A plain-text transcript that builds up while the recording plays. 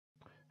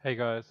Hey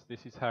guys,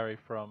 this is Harry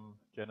from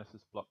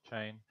Genesis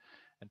Blockchain,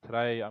 and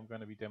today I'm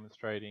going to be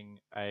demonstrating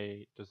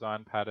a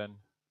design pattern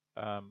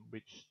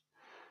which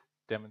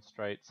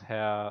demonstrates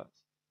how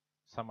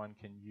someone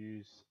can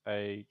use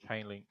a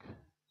Chainlink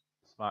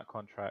smart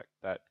contract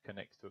that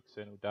connects to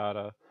external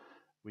data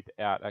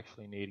without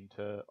actually needing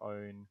to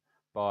own,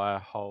 buy,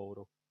 hold,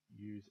 or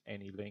use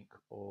any link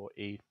or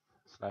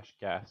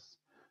ETH/gas.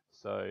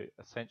 So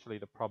essentially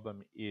the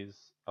problem is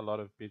a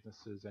lot of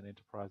businesses and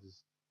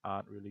enterprises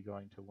aren't really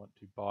going to want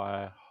to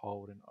buy,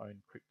 hold, and own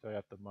crypto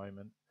at the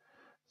moment.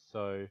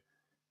 So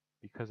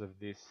because of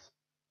this,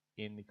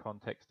 in the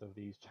context of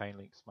these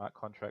Chainlink smart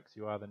contracts,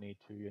 you either need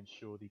to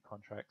ensure the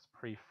contract's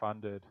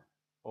pre-funded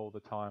all the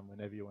time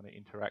whenever you want to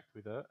interact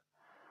with it,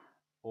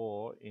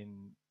 or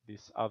in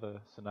this other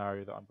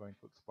scenario that I'm going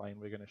to explain,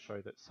 we're going to show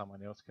that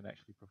someone else can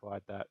actually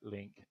provide that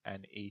link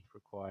and ETH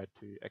required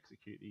to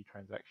execute the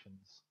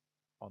transactions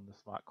on the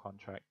smart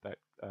contract that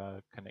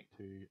connect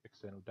to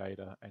external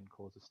data and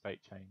cause a state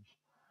change.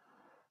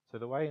 So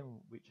the way in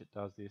which it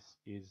does this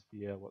is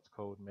via what's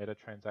called meta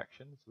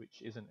transactions,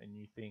 which isn't a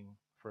new thing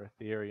for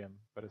Ethereum,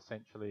 but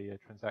essentially a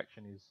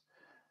transaction is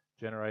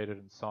generated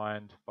and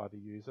signed by the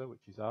user,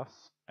 which is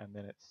us, and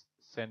then it's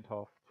sent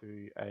off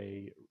to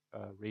a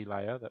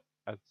relayer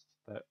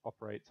that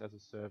operates as a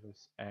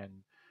service and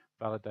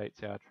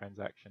validates our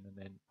transaction and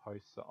then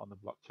posts it on the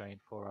blockchain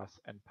for us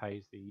and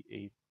pays the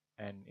ETH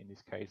and in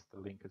this case the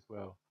link as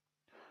well.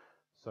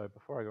 So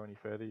before I go any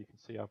further, you can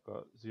see I've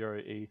got 0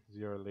 ETH,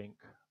 0 link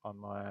on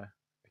my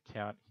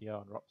account here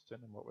on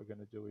Ropsten, and what we're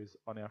going to do is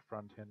on our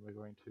front end we're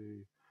going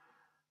to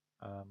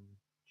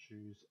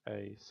choose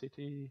a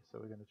city. So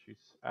we're going to choose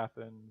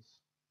Athens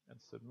and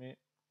submit.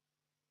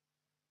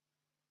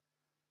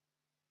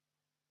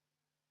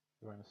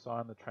 We're going to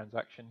sign the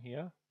transaction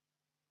here.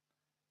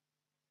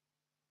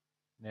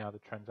 Now the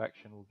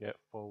transaction will get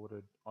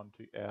forwarded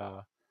onto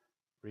our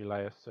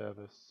relayer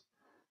service.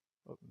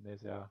 Oh, and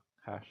there's our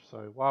hash.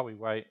 So while we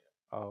wait,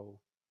 I'll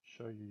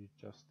show you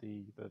just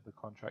the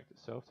contract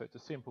itself. So it's a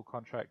simple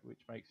contract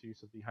which makes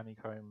use of the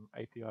Honeycomb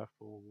API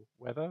for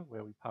weather,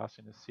 where we pass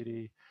in a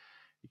city,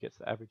 it gets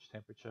the average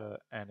temperature,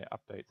 and it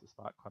updates the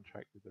smart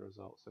contract with the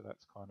result. So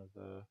that's kind of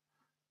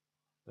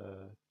the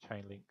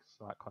Chainlink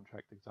smart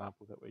contract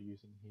example that we're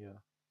using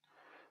here.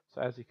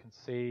 So as you can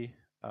see,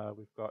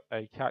 we've got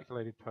a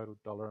calculated total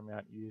dollar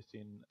amount used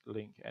in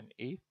LINK and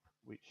ETH,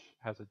 which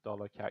has a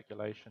dollar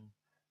calculation,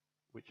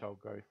 which I'll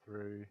go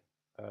through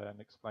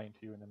and explain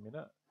to you in a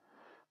minute.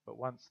 But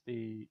once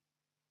the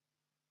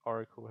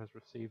Oracle has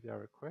received our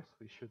request,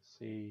 we should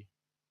see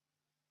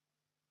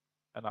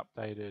an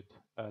updated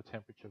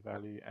temperature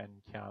value and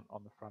count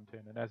on the front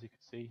end. And as you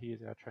can see,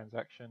 here's our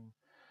transaction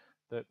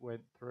that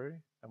went through,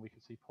 and we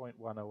can see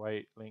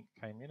 0.108 link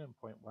came in and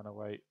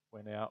 0.108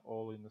 went out,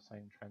 all in the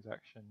same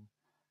transaction.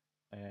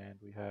 And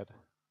we had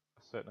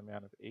a certain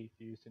amount of ETH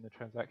used in the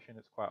transaction.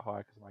 It's quite high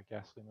because of my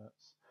gas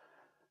limits.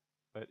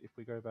 But if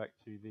we go back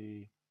to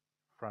the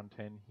front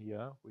end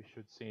here, we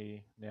should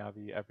see now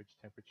the average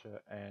temperature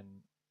and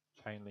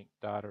Chainlink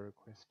data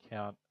request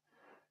count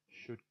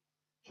should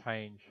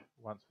change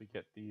once we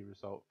get the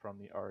result from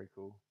the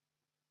Oracle.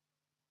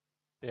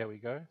 There we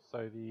go.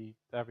 So the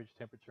average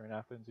temperature in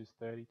Athens is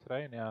 30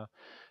 today, and our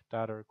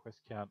data request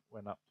count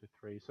went up to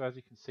 3. So as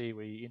you can see,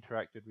 we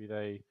interacted with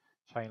a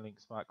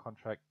Chainlink smart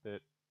contract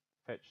that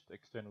fetched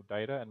external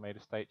data and made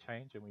a state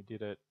change, and we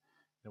did it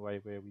in a way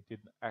where we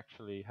didn't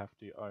actually have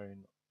to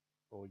own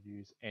or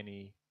use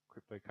any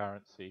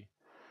cryptocurrency.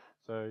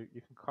 So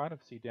you can kind of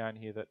see down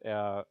here that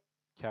our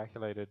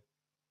calculated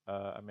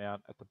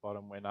amount at the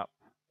bottom went up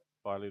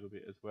by a little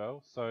bit as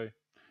well. So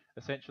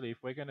essentially, if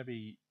we're going to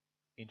be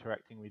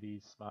interacting with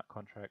these smart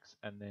contracts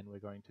and then we're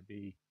going to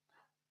be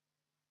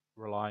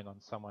relying on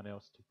someone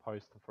else to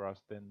post them for us,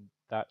 then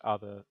that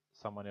other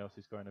someone else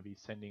is going to be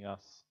sending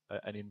us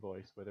an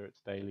invoice, whether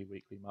it's daily,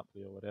 weekly,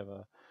 monthly, or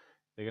whatever.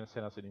 They're going to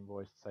send us an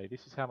invoice to say,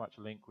 this is how much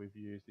link we've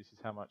used, this is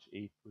how much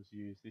ETH was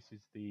used, this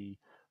is the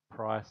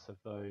price of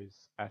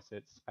those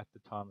assets at the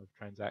time of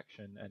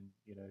transaction, and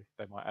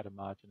they might add a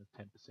margin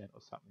of 10% or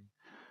something.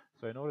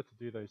 So in order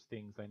to do those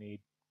things, they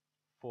need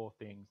 4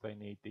 things. They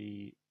need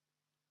the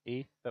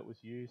ETH that was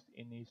used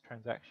in these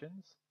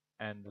transactions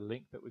and the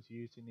link that was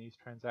used in these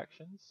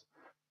transactions.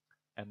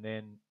 And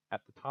then at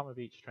the time of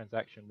each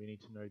transaction, we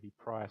need to know the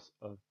price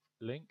of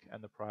link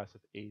and the price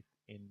of ETH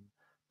in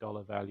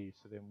dollar value.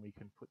 So then we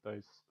can put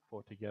those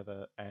 4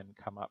 together and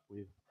come up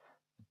with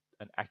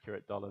an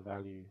accurate dollar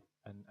value.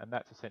 And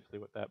that's essentially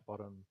what that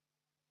bottom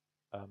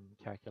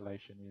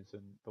calculation is.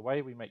 And the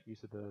way we make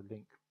use of the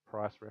link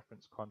price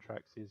reference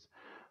contracts is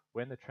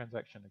when the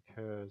transaction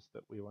occurs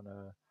that we want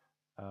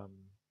to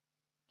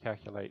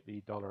calculate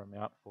the dollar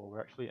amount for, we're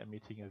actually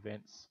emitting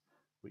events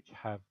which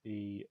have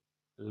the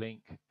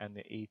link and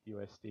the ETH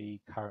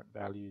USD current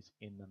values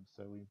in them.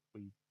 So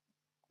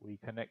we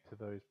connect to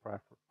those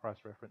price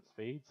reference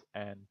feeds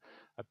and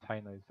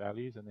obtain those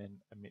values and then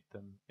emit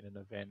them in an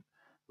event,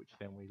 which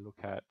then we look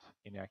at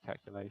in our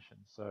calculation.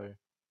 So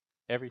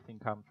everything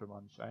comes from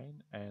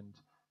on-chain, and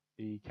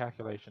the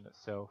calculation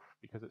itself,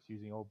 because it's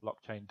using all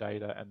blockchain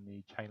data and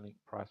the Chainlink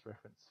price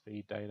reference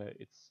feed data,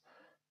 it's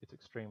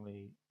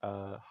extremely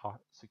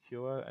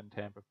secure and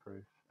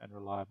tamper-proof and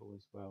reliable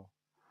as well.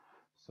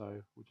 So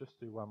we'll just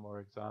do one more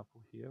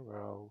example here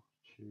where I'll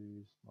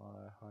choose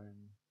my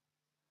home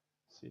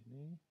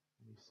Sydney.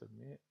 Let me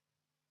submit.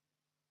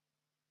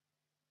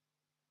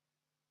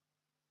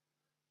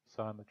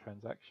 Sign the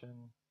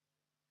transaction.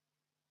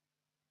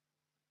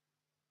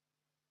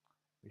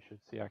 We should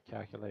see our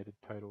calculated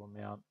total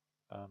amount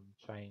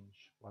change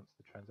once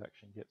the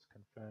transaction gets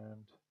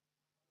confirmed.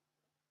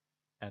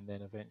 And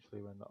then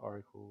eventually when the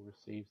Oracle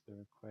receives the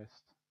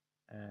request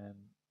and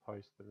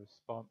posts the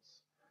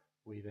response,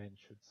 we then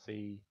should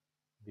see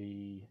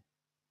the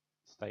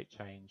state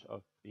change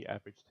of the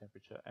average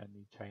temperature and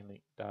the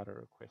Chainlink data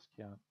request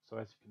count. So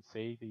as you can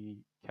see, the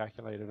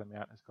calculated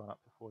amount has gone up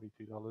to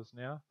 $42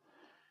 now.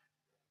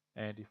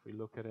 And if we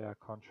look at our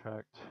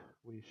contract,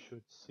 we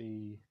should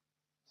see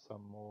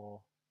some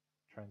more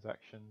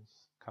transactions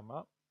come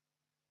up.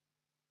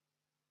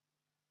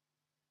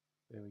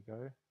 There we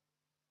go,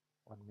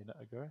 1 minute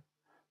ago.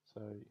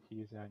 So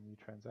here's our new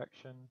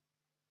transaction.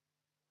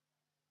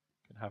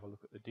 You can have a look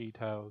at the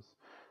details.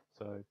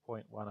 So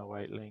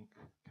 0.108 link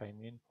came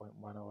in,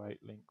 0.108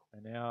 link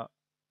went out.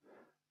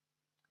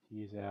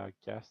 Here's our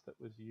gas that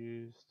was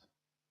used,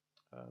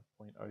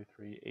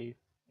 0.03 ETH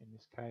in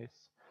this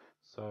case.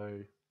 So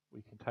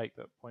we can take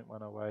that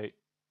 0.108,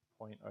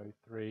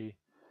 0.03,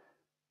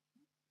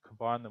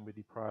 combine them with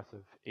the price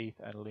of ETH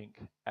and LINK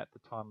at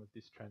the time of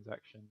this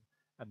transaction,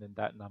 and then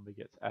that number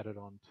gets added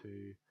on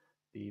to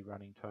the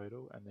running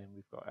total, and then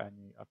we've got our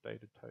new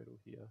updated total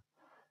here.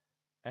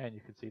 And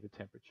you can see the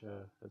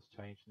temperature has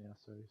changed now,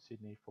 so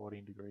Sydney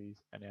 14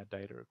 degrees, and our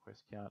data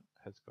request count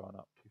has gone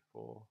up to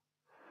 4.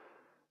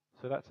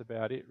 So that's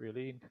about it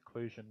really. In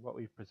conclusion, what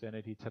we've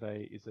presented here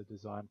today is a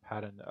design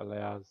pattern that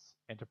allows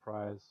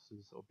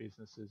enterprises or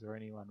businesses or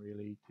anyone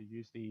really to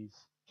use these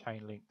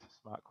chain-linked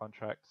smart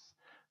contracts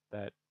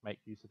that make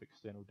use of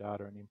external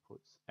data and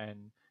inputs,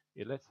 and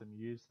it lets them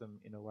use them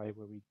in a way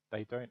where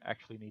they don't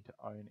actually need to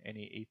own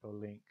any ETH or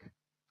LINK,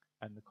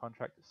 and the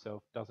contract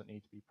itself doesn't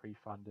need to be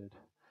pre-funded.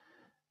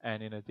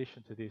 And in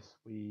addition to this,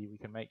 we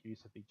can make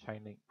use of the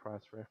Chainlink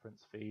price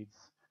reference feeds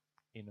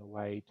in a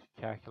way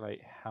to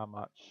calculate how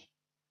much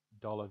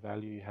dollar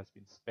value has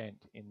been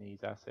spent in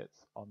these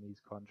assets on these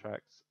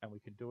contracts, and we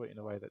can do it in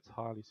a way that's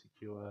highly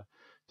secure,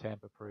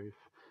 tamper-proof,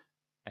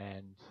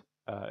 and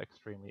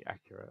extremely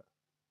accurate.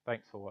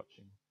 Thanks for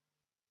watching.